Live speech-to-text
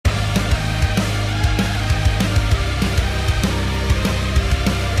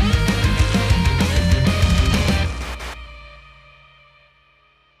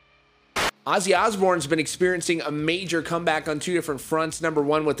Ozzy Osbourne's been experiencing a major comeback on two different fronts. Number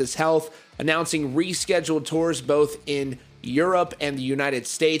one, with his health, announcing rescheduled tours both in Europe and the United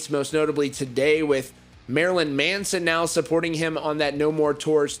States, most notably today with Marilyn Manson now supporting him on that No More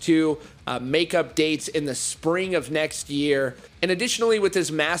Tours 2 makeup dates in the spring of next year. And additionally, with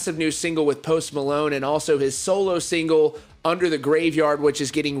his massive new single with Post Malone and also his solo single Under the Graveyard, which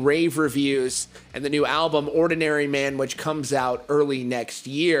is getting rave reviews, and the new album Ordinary Man, which comes out early next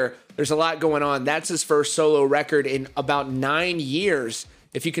year. There's a lot going on. That's his first solo record in about 9 years,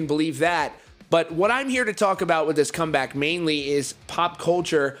 if you can believe that. But what I'm here to talk about with this comeback mainly is pop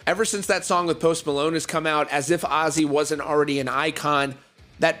culture. Ever since that song with Post Malone has come out, as if Ozzy wasn't already an icon,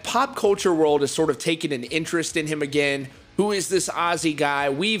 that pop culture world has sort of taken an interest in him again. Who is this Ozzy guy?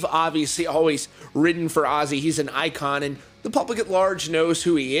 We've obviously always ridden for Ozzy. He's an icon, and the public at large knows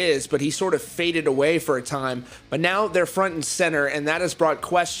who he is, but he sort of faded away for a time. But now they're front and center, and that has brought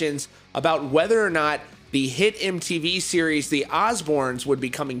questions about whether or not the hit MTV series, The Osbournes, would be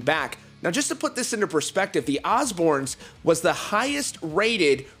coming back. Now, just to put this into perspective, The Osbournes was the highest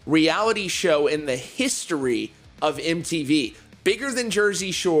rated reality show in the history of MTV. Bigger than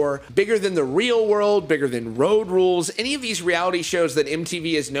Jersey Shore, bigger than The Real World, bigger than Road Rules, any of these reality shows that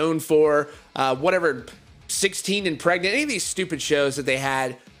MTV is known for, whatever, 16 and Pregnant, any of these stupid shows that they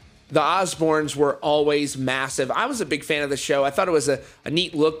had, the Osbournes were always massive. I was a big fan of the show. I thought it was a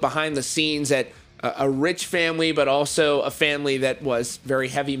neat look behind the scenes at a rich family, but also a family that was very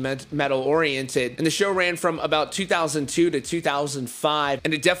heavy metal oriented. And the show ran from about 2002 to 2005.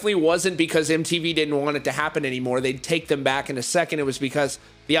 And it definitely wasn't because MTV didn't want it to happen anymore. They'd take them back in a second. It was because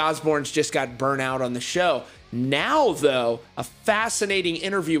the Osbournes just got burnt out on the show. Now, though, a fascinating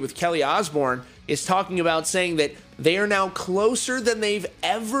interview with Kelly Osbourne is talking about saying that they are now closer than they've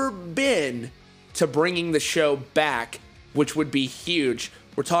ever been to bringing the show back, which would be huge.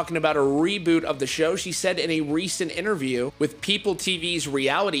 We're talking about a reboot of the show. She said in a recent interview with People TV's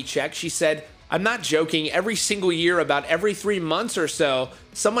Reality Check, she said, "I'm not joking. Every single year, about every 3 months or so,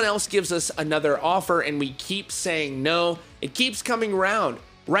 someone else gives us another offer and we keep saying no. It keeps coming around.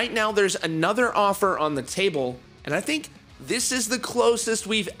 Right now, there's another offer on the table, and I think this is the closest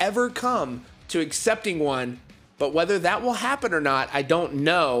we've ever come to accepting one, but whether that will happen or not, I don't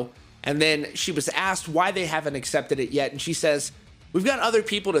know." And then she was asked why they haven't accepted it yet, and she says, "We've got other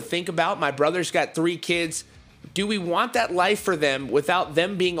people to think about. My brother's got 3 kids. Do we want that life for them without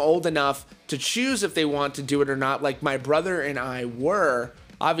them being old enough to choose if they want to do it or not, like my brother and I were?"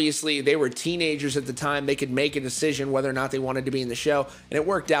 Obviously, they were teenagers at the time. They could make a decision whether or not they wanted to be in the show, and it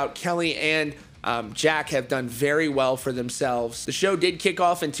worked out. Kelly and Jack have done very well for themselves. The show did kick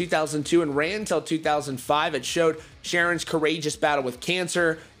off in 2002 and ran until 2005. It showed Sharon's courageous battle with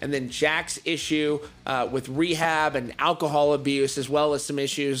cancer, and then Jack's issue with rehab and alcohol abuse, as well as some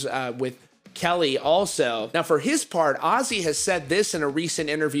issues with Kelly also. Now, for his part, Ozzy has said this in a recent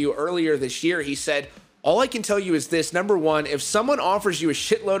interview earlier this year. He said, "All I can tell you is this. Number one, if someone offers you a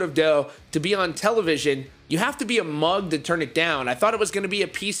shitload of dough to be on television, you have to be a mug to turn it down. I thought it was going to be a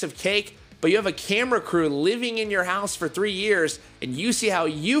piece of cake, but you have a camera crew living in your house for 3 years, and you see how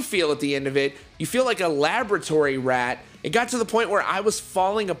you feel at the end of it. You feel like a laboratory rat. It got to the point where I was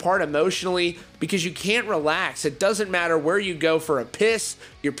falling apart emotionally because you can't relax. It doesn't matter where you go for a piss.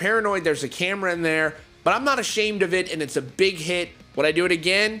 You're paranoid there's a camera in there, but I'm not ashamed of it, and it's a big hit. Would I do it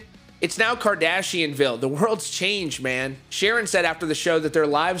again? It's now Kardashianville. The world's changed, man." Sharon said after the show that their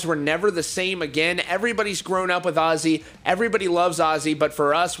lives were never the same again. Everybody's grown up with Ozzy. Everybody loves Ozzy, but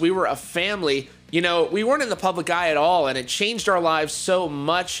for us, we were a family. You know, we weren't in the public eye at all, and it changed our lives so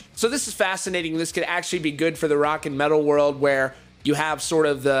much. So this is fascinating. This could actually be good for the rock and metal world, where you have sort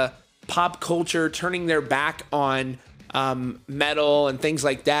of the pop culture turning their back on metal and things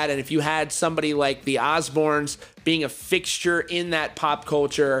like that. And if you had somebody like the Osbournes being a fixture in that pop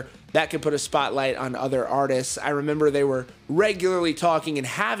culture, that could put a spotlight on other artists. I remember they were regularly talking and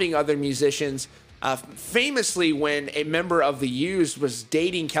having other musicians. Famously, when a member of the Used was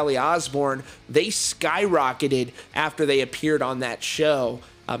dating Kelly Osbourne, they skyrocketed after they appeared on that show.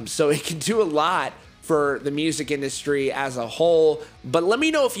 So it can do a lot for the music industry as a whole. But let me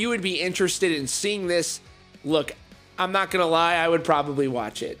know if you would be interested in seeing this. Look, I'm not gonna lie, I would probably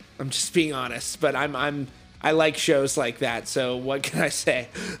watch it. I'm just being honest, but I like shows like that, so what can I say?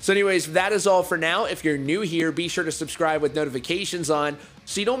 So anyways, that is all for now. If you're new here, be sure to subscribe with notifications on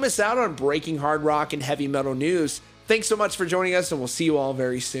so you don't miss out on breaking hard rock and heavy metal news. Thanks so much for joining us, and we'll see you all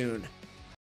very soon.